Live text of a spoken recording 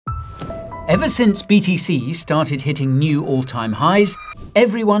Ever since BTC started hitting new all-time highs,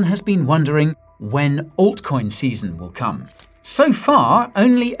 everyone has been wondering when altcoin season will come. So far,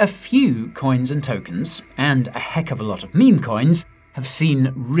 only a few coins and tokens, and a heck of a lot of meme coins, have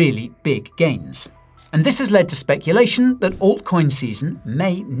seen really big gains. And this has led to speculation that altcoin season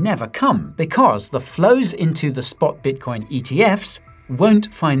may never come because the flows into the spot Bitcoin ETFs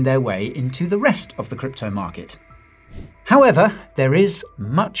won't find their way into the rest of the crypto market. However, there is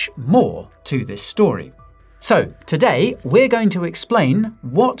much more to this story. So today, we're going to explain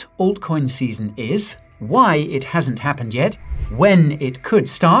what altcoin season is, why it hasn't happened yet, when it could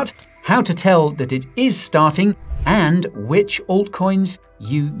start, how to tell that it is starting, and which altcoins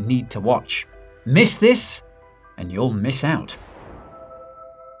you need to watch. Miss this, and you'll miss out.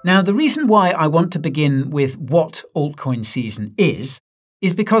 Now, the reason why I want to begin with what altcoin season is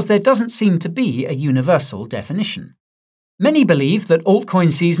because there doesn't seem to be a universal definition. Many believe that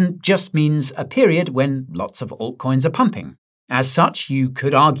altcoin season just means a period when lots of altcoins are pumping. As such, you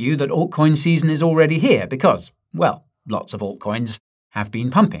could argue that altcoin season is already here because, well, lots of altcoins have been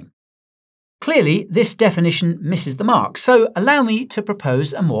pumping. Clearly, this definition misses the mark, so allow me to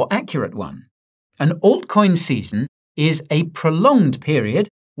propose a more accurate one. An altcoin season is a prolonged period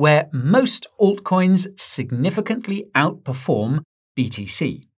where most altcoins significantly outperform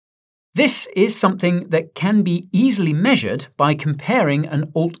BTC. This is something that can be easily measured by comparing an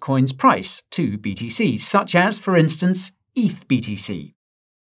altcoin's price to BTC, such as, for instance, ETH BTC.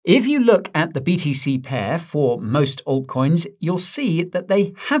 If you look at the BTC pair for most altcoins, you'll see that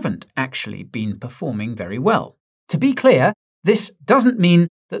they haven't actually been performing very well. To be clear, this doesn't mean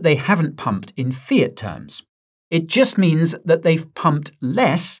that they haven't pumped in fiat terms. It just means that they've pumped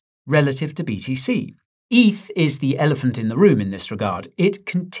less relative to BTC. ETH is the elephant in the room in this regard. It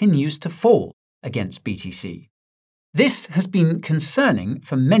continues to fall against BTC. This has been concerning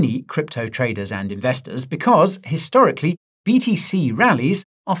for many crypto traders and investors because, historically, BTC rallies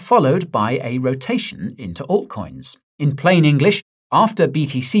are followed by a rotation into altcoins. In plain English, after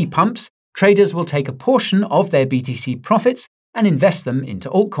BTC pumps, traders will take a portion of their BTC profits and invest them into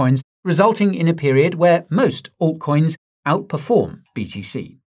altcoins, resulting in a period where most altcoins outperform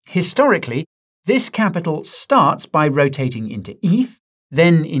BTC. Historically, this capital starts by rotating into ETH,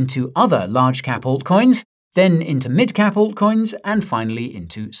 then into other large-cap altcoins, then into mid-cap altcoins, and finally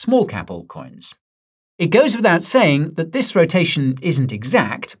into small-cap altcoins. It goes without saying that this rotation isn't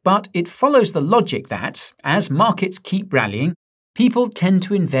exact, but it follows the logic that, as markets keep rallying, people tend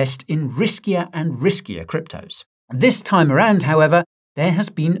to invest in riskier and riskier cryptos. This time around, however, there has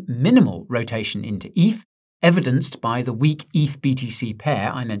been minimal rotation into ETH, evidenced by the weak ETH-BTC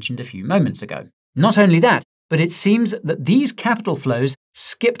pair I mentioned a few moments ago. Not only that, but it seems that these capital flows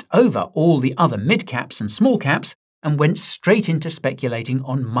skipped over all the other mid-caps and small-caps and went straight into speculating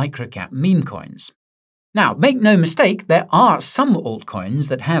on micro-cap meme coins. Now, make no mistake, there are some altcoins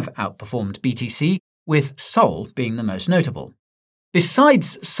that have outperformed BTC, with Sol being the most notable.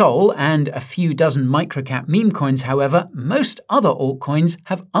 Besides Sol and a few dozen micro-cap meme coins, however, most other altcoins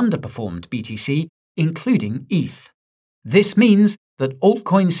have underperformed BTC, including ETH. This means that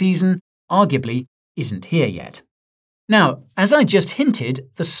altcoin season arguably isn't here yet. Now, as I just hinted,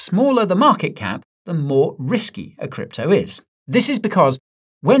 the smaller the market cap, the more risky a crypto is. This is because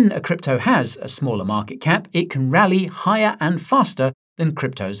when a crypto has a smaller market cap, it can rally higher and faster than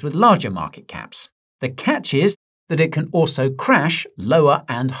cryptos with larger market caps. The catch is that it can also crash lower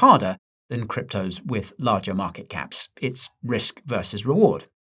and harder than cryptos with larger market caps. It's risk versus reward.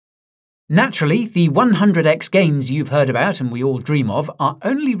 Naturally, the 100x gains you've heard about and we all dream of are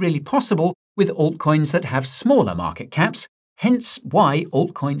only really possible with altcoins that have smaller market caps, hence why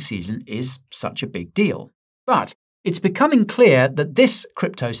altcoin season is such a big deal. But it's becoming clear that this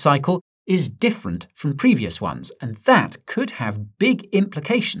crypto cycle is different from previous ones, and that could have big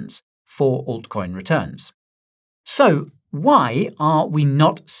implications for altcoin returns. So, why are we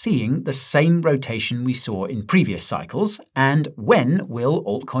not seeing the same rotation we saw in previous cycles, and when will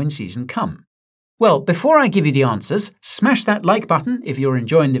altcoin season come? Well, before I give you the answers, smash that like button if you're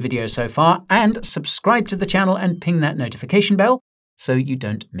enjoying the video so far, and subscribe to the channel and ping that notification bell so you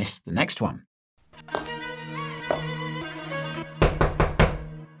don't miss the next one.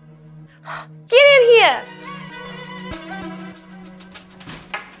 Get in here!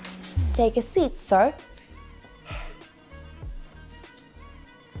 Take a seat, sir.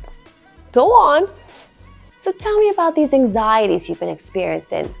 Go on. So tell me about these anxieties you've been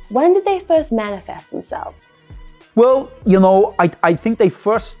experiencing. When did they first manifest themselves? Well, I think they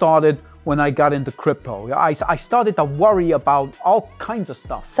first started when I got into crypto. I started to worry about all kinds of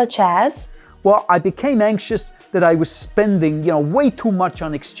stuff. Such as? Well, I became anxious that I was spending, way too much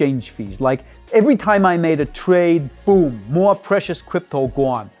on exchange fees. Like every time I made a trade, boom, more precious crypto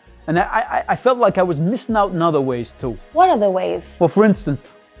gone. And I felt like I was missing out in other ways too. What other ways? Well, for instance,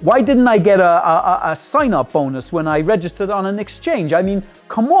 why didn't I get a sign-up bonus when I registered on an exchange? I mean,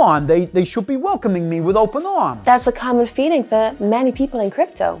 come on, they should be welcoming me with open arms. That's a common feeling for many people in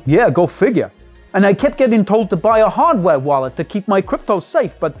crypto. Yeah, go figure. And I kept getting told to buy a hardware wallet to keep my crypto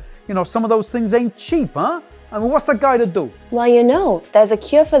safe, but some of those things ain't cheap, huh? I mean, what's a guy to do? Well, there's a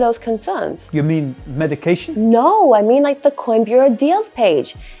cure for those concerns. You mean medication? No, I mean like the Coin Bureau deals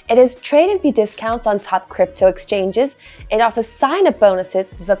page. It has trading fee discounts on top crypto exchanges. It offers sign-up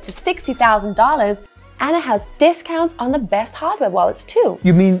bonuses of up to $60,000, and it has discounts on the best hardware wallets too.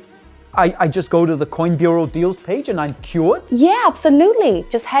 You mean I just go to the Coin Bureau deals page and I'm cured? Yeah, absolutely.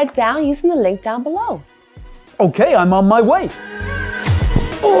 Just head down using the link down below. Okay, I'm on my way.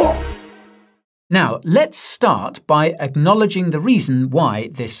 Oh. Now, let's start by acknowledging the reason why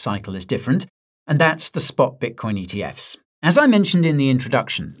this cycle is different, and that's the spot Bitcoin ETFs. As I mentioned in the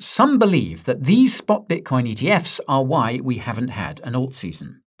introduction, some believe that these spot Bitcoin ETFs are why we haven't had an alt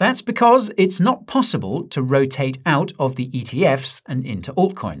season. That's because it's not possible to rotate out of the ETFs and into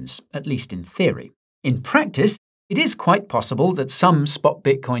altcoins, at least in theory. In practice, it is quite possible that some spot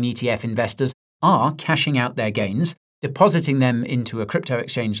Bitcoin ETF investors are cashing out their gains, depositing them into a crypto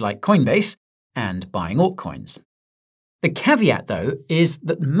exchange like Coinbase, and buying altcoins. The caveat, though, is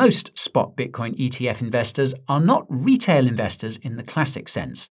that most spot Bitcoin ETF investors are not retail investors in the classic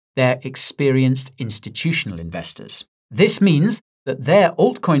sense. They're experienced institutional investors. This means that their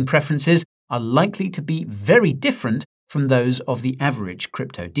altcoin preferences are likely to be very different from those of the average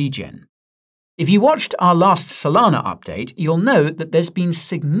crypto degen. If you watched our last Solana update, you'll know that there's been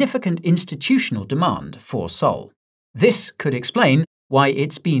significant institutional demand for Sol. This could explain why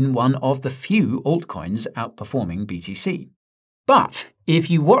it's been one of the few altcoins outperforming BTC. But if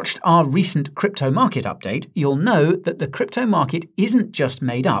you watched our recent crypto market update, you'll know that the crypto market isn't just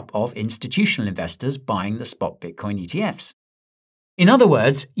made up of institutional investors buying the spot Bitcoin ETFs. In other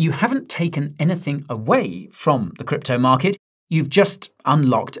words, you haven't taken anything away from the crypto market, you've just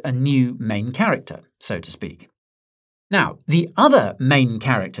unlocked a new main character, so to speak. Now, the other main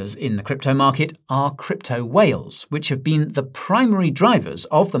characters in the crypto market are crypto whales, which have been the primary drivers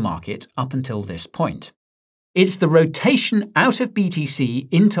of the market up until this point. It's the rotation out of BTC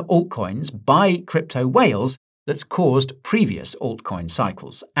into altcoins by crypto whales that's caused previous altcoin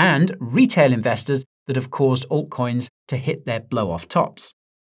cycles, and retail investors that have caused altcoins to hit their blow-off tops.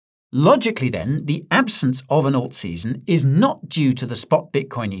 Logically then, the absence of an alt season is not due to the spot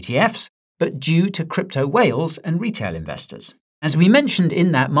Bitcoin ETFs, but due to crypto whales and retail investors. As we mentioned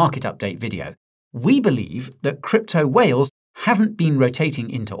in that market update video, we believe that crypto whales haven't been rotating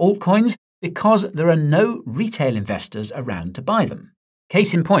into altcoins because there are no retail investors around to buy them.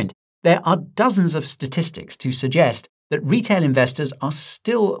 Case in point, there are dozens of statistics to suggest that retail investors are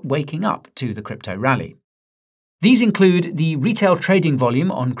still waking up to the crypto rally. These include the retail trading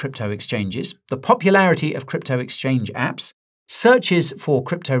volume on crypto exchanges, the popularity of crypto exchange apps, searches for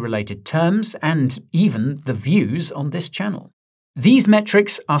crypto-related terms, and even the views on this channel. These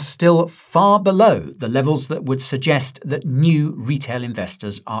metrics are still far below the levels that would suggest that new retail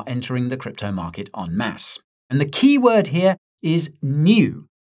investors are entering the crypto market en masse. And the key word here is new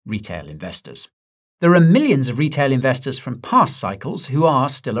retail investors. There are millions of retail investors from past cycles who are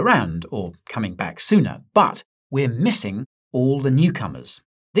still around or coming back sooner, but we're missing all the newcomers.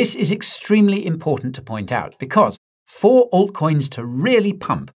 This is extremely important to point out because for altcoins to really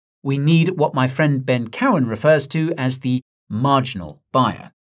pump, we need what my friend Ben Cowan refers to as the marginal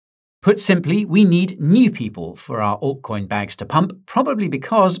buyer. Put simply, we need new people for our altcoin bags to pump, probably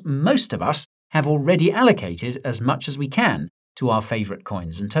because most of us have already allocated as much as we can to our favorite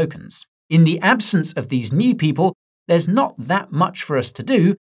coins and tokens. In the absence of these new people, there's not that much for us to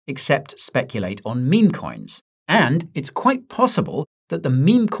do except speculate on meme coins. And it's quite possible that the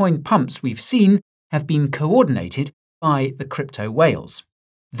meme coin pumps we've seen have been coordinated by the crypto whales.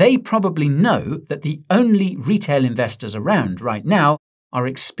 They probably know that the only retail investors around right now are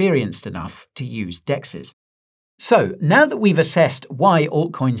experienced enough to use DEXs. So, now that we've assessed why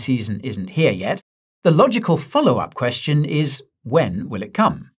altcoin season isn't here yet, the logical follow-up question is, when will it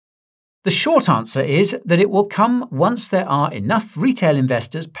come? The short answer is that it will come once there are enough retail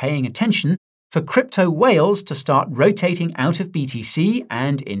investors paying attention for crypto whales to start rotating out of BTC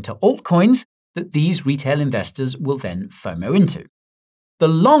and into altcoins that these retail investors will then FOMO into. The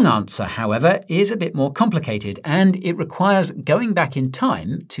long answer, however, is a bit more complicated, and it requires going back in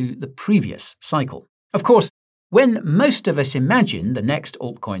time to the previous cycle. Of course, when most of us imagine the next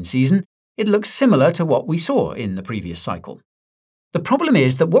altcoin season, it looks similar to what we saw in the previous cycle. The problem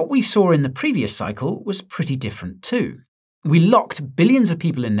is that what we saw in the previous cycle was pretty different too. We locked billions of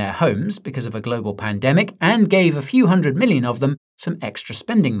people in their homes because of a global pandemic and gave a few hundred million of them some extra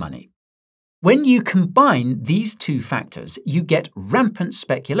spending money. When you combine these two factors, you get rampant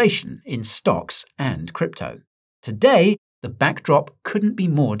speculation in stocks and crypto. Today, the backdrop couldn't be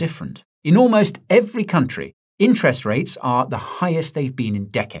more different. In almost every country, interest rates are the highest they've been in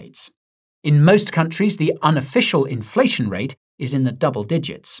decades. In most countries, the unofficial inflation rate is in the double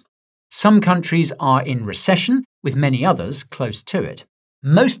digits. Some countries are in recession, with many others close to it.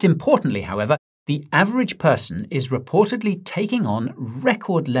 Most importantly, however, the average person is reportedly taking on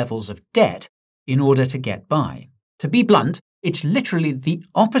record levels of debt in order to get by. To be blunt, it's literally the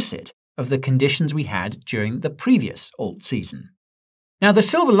opposite of the conditions we had during the previous alt season. Now, the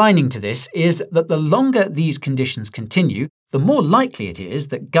silver lining to this is that the longer these conditions continue, the more likely it is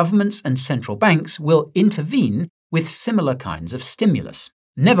that governments and central banks will intervene with similar kinds of stimulus.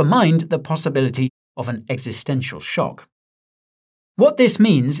 Never mind the possibility of an existential shock. What this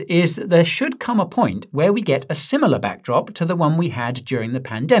means is that there should come a point where we get a similar backdrop to the one we had during the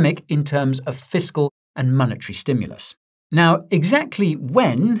pandemic in terms of fiscal and monetary stimulus. Now, exactly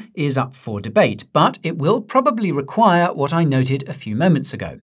when is up for debate, but it will probably require what I noted a few moments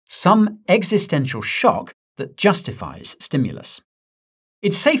ago, some existential shock that justifies stimulus.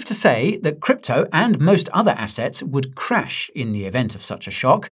 It's safe to say that crypto and most other assets would crash in the event of such a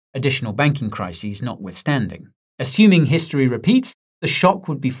shock, additional banking crises notwithstanding. Assuming history repeats, the shock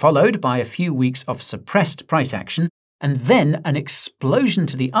would be followed by a few weeks of suppressed price action and then an explosion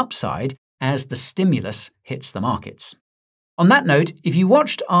to the upside as the stimulus hits the markets. On that note, if you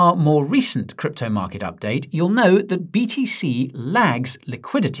watched our more recent crypto market update, you'll know that BTC lags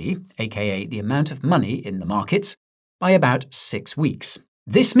liquidity, aka the amount of money in the markets, by about 6 weeks.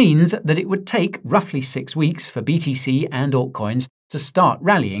 This means that it would take roughly 6 weeks for BTC and altcoins to start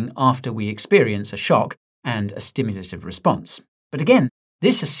rallying after we experience a shock and a stimulative response. But again,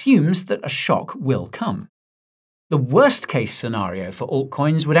 this assumes that a shock will come. The worst-case scenario for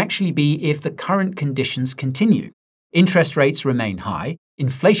altcoins would actually be if the current conditions continue. Interest rates remain high,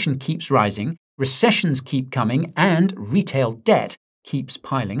 inflation keeps rising, recessions keep coming, and retail debt keeps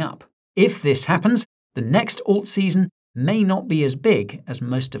piling up. If this happens, the next alt season may not be as big as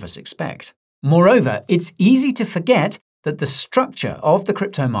most of us expect. Moreover, it's easy to forget that the structure of the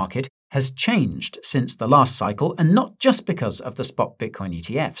crypto market has changed since the last cycle, and not just because of the spot Bitcoin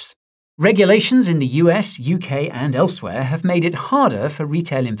ETFs. Regulations in the US, UK, and elsewhere have made it harder for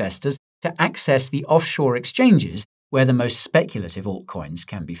retail investors to access the offshore exchanges where the most speculative altcoins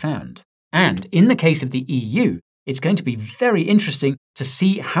can be found. And in the case of the EU, it's going to be very interesting to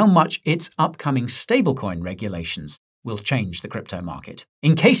see how much its upcoming stablecoin regulations will change the crypto market.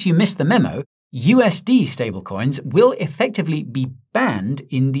 In case you missed the memo, USD stablecoins will effectively be banned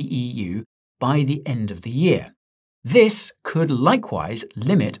in the EU by the end of the year. This could likewise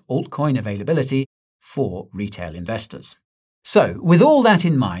limit altcoin availability for retail investors. So, with all that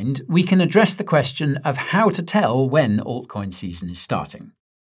in mind, we can address the question of how to tell when altcoin season is starting.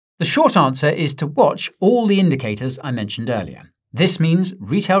 The short answer is to watch all the indicators I mentioned earlier. This means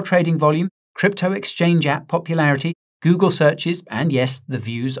retail trading volume, crypto exchange app popularity, Google searches, and yes, the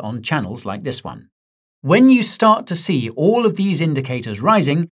views on channels like this one. When you start to see all of these indicators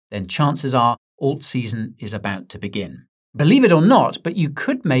rising, then chances are alt season is about to begin. Believe it or not, but you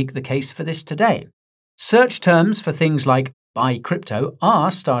could make the case for this today. Search terms for things like buy crypto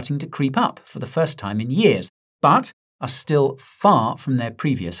are starting to creep up for the first time in years, but are still far from their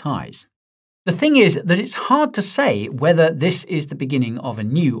previous highs. The thing is that it's hard to say whether this is the beginning of a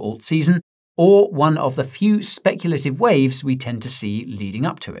new alt season or one of the few speculative waves we tend to see leading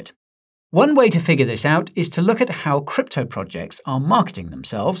up to it. One way to figure this out is to look at how crypto projects are marketing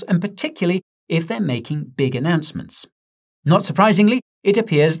themselves, and particularly if they're making big announcements. Not surprisingly, it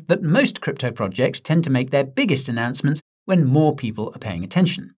appears that most crypto projects tend to make their biggest announcements when more people are paying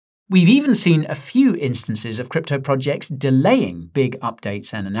attention. We've even seen a few instances of crypto projects delaying big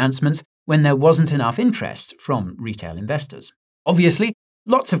updates and announcements when there wasn't enough interest from retail investors. Obviously,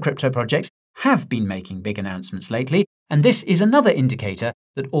 lots of crypto projects have been making big announcements lately, and this is another indicator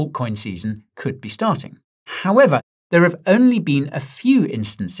that altcoin season could be starting. However, there have only been a few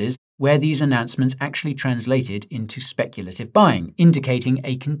instances where these announcements actually translated into speculative buying, indicating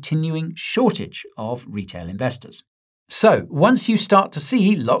a continuing shortage of retail investors. So, once you start to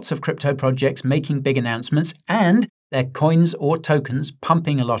see lots of crypto projects making big announcements and their coins or tokens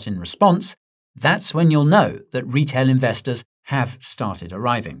pumping a lot in response, that's when you'll know that retail investors have started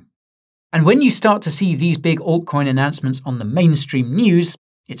arriving. And when you start to see these big altcoin announcements on the mainstream news,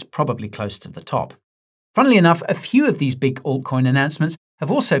 it's probably close to the top. Funnily enough, a few of these big altcoin announcements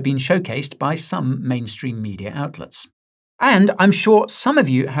have also been showcased by some mainstream media outlets. And I'm sure some of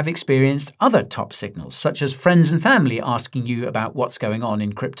you have experienced other top signals, such as friends and family asking you about what's going on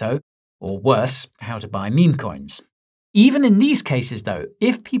in crypto, or worse, how to buy meme coins. Even in these cases, though,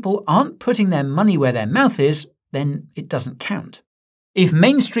 if people aren't putting their money where their mouth is, then it doesn't count. If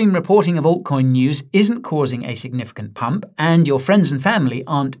mainstream reporting of altcoin news isn't causing a significant pump and your friends and family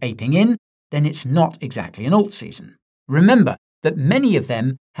aren't aping in, then it's not exactly an alt season. Remember that many of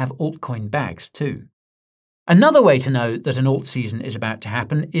them have altcoin bags too. Another way to know that an alt season is about to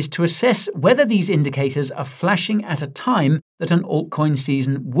happen is to assess whether these indicators are flashing at a time that an altcoin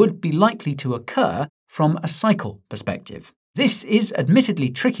season would be likely to occur from a cycle perspective. This is admittedly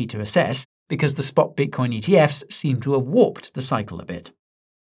tricky to assess because the spot Bitcoin ETFs seem to have warped the cycle a bit.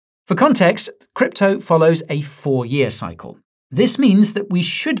 For context, crypto follows a 4-year cycle. This means that we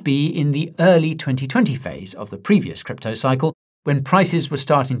should be in the early 2020 phase of the previous crypto cycle, when prices were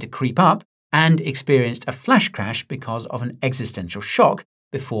starting to creep up and experienced a flash crash because of an existential shock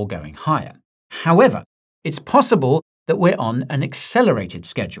before going higher. However, it's possible that we're on an accelerated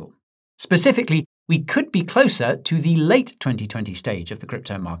schedule. Specifically, we could be closer to the late 2020 stage of the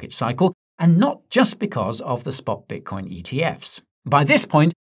crypto market cycle, and not just because of the spot Bitcoin ETFs. By this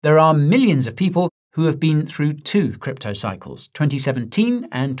point, there are millions of people who have been through 2 crypto cycles, 2017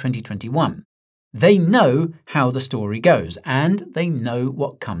 and 2021. They know how the story goes, and they know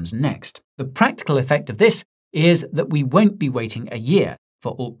what comes next. The practical effect of this is that we won't be waiting a year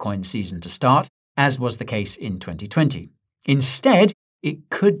for altcoin season to start, as was the case in 2020. Instead, it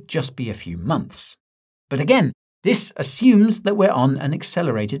could just be a few months. But again, this assumes that we're on an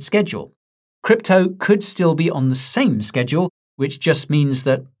accelerated schedule. Crypto could still be on the same schedule, which just means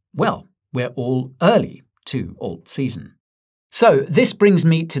that, well, we're all early to alt season. So this brings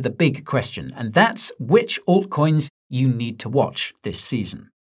me to the big question, and that's which altcoins you need to watch this season.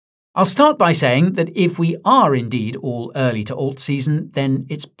 I'll start by saying that if we are indeed all early to alt season, then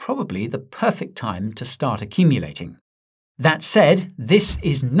it's probably the perfect time to start accumulating. That said, this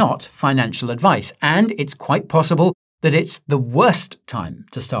is not financial advice, and it's quite possible that it's the worst time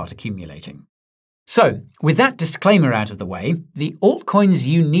to start accumulating. So, with that disclaimer out of the way, the altcoins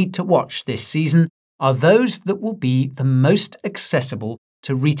you need to watch this season are those that will be the most accessible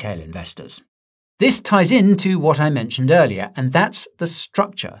to retail investors. This ties into what I mentioned earlier, and that's the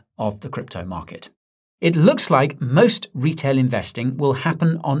structure of the crypto market. It looks like most retail investing will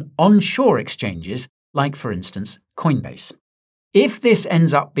happen on onshore exchanges, like for instance Coinbase. If this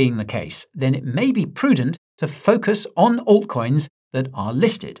ends up being the case, then it may be prudent to focus on altcoins that are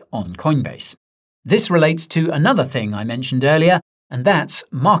listed on Coinbase. This relates to another thing I mentioned earlier, and that's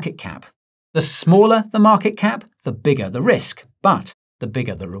market cap. The smaller the market cap, the bigger the risk, but the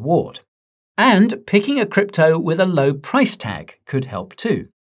bigger the reward. And picking a crypto with a low price tag could help too.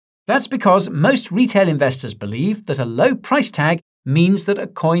 That's because most retail investors believe that a low price tag means that a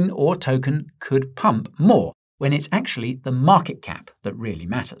coin or token could pump more, when it's actually the market cap that really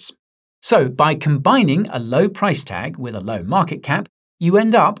matters. So by combining a low price tag with a low market cap, you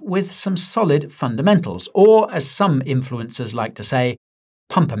end up with some solid fundamentals, or as some influencers like to say,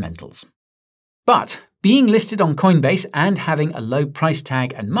 pumpamentals. But being listed on Coinbase and having a low price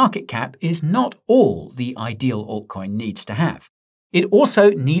tag and market cap is not all the ideal altcoin needs to have. It also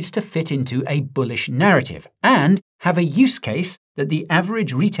needs to fit into a bullish narrative and have a use case that the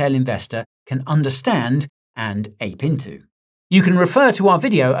average retail investor can understand and ape into. You can refer to our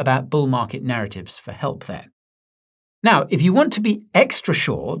video about bull market narratives for help there. Now, if you want to be extra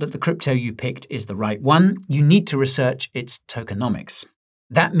sure that the crypto you picked is the right one, you need to research its tokenomics.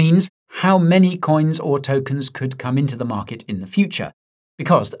 That means how many coins or tokens could come into the market in the future,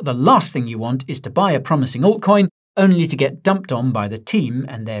 because the last thing you want is to buy a promising altcoin only to get dumped on by the team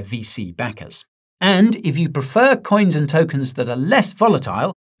and their VC backers. And if you prefer coins and tokens that are less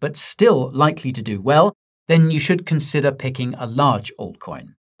volatile, but still likely to do well, then you should consider picking a large altcoin.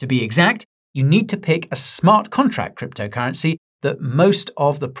 To be exact, you need to pick a smart contract cryptocurrency that most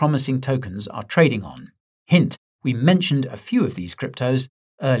of the promising tokens are trading on. Hint, we mentioned a few of these cryptos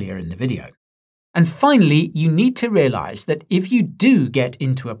earlier in the video. And finally, you need to realize that if you do get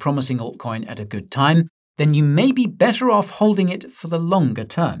into a promising altcoin at a good time, then you may be better off holding it for the longer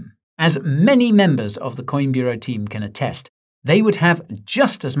term. As many members of the Coin Bureau team can attest, they would have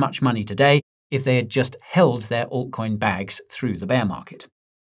just as much money today if they had just held their altcoin bags through the bear market.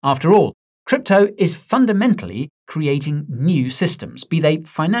 After all, crypto is fundamentally creating new systems, be they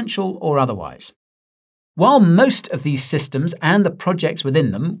financial or otherwise. While most of these systems and the projects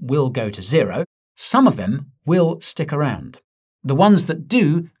within them will go to zero, some of them will stick around. The ones that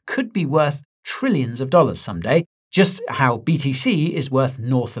do could be worth trillions of dollars someday, just how BTC is worth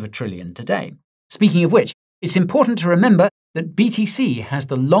north of $1 trillion today. Speaking of which, it's important to remember that BTC has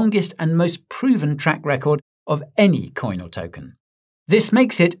the longest and most proven track record of any coin or token. This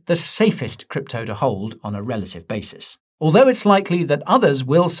makes it the safest crypto to hold on a relative basis. Although it's likely that others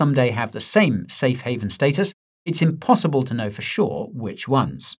will someday have the same safe haven status, it's impossible to know for sure which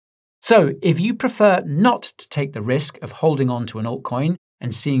ones. So, if you prefer not to take the risk of holding on to an altcoin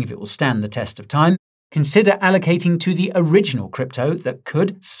and seeing if it will stand the test of time, consider allocating to the original crypto that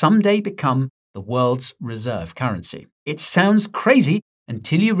could someday become the world's reserve currency. It sounds crazy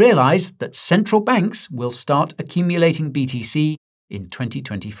until you realize that central banks will start accumulating BTC in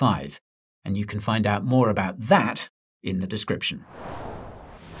 2025. And you can find out more about that in the description.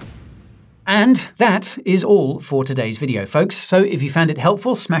 And that is all for today's video, folks. So if you found it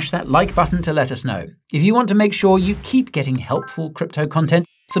helpful, smash that like button to let us know. If you want to make sure you keep getting helpful crypto content,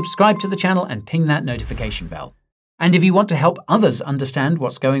 subscribe to the channel and ping that notification bell. And if you want to help others understand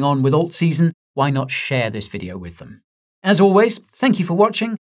what's going on with alt season, why not share this video with them? As always, thank you for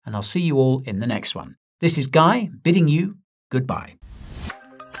watching, and I'll see you all in the next one. This is Guy bidding you goodbye.